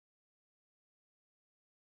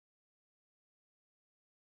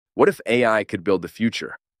What if AI could build the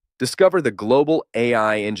future? Discover the Global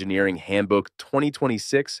AI Engineering Handbook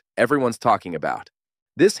 2026 everyone's talking about.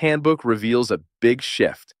 This handbook reveals a big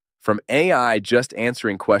shift from AI just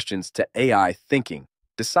answering questions to AI thinking,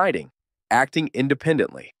 deciding, acting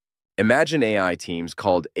independently. Imagine AI teams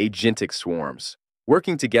called agentic swarms,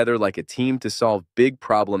 working together like a team to solve big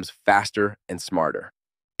problems faster and smarter.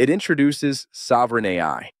 It introduces sovereign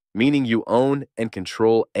AI, meaning you own and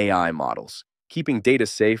control AI models, keeping data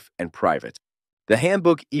safe and private. The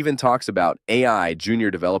handbook even talks about AI junior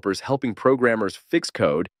developers helping programmers fix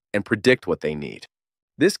code and predict what they need.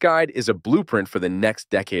 This guide is a blueprint for the next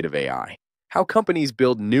decade of AI, how companies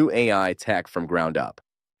build new AI tech from ground up.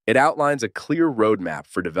 It outlines a clear roadmap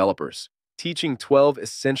for developers, teaching 12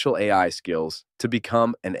 essential AI skills to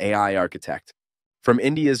become an AI architect. From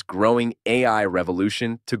India's growing AI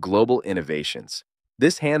revolution to global innovations,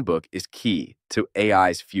 this handbook is key to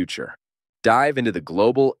AI's future. Dive into the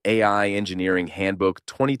Global AI Engineering Handbook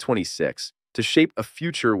 2026 to shape a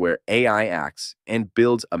future where AI acts and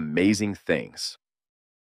builds amazing things.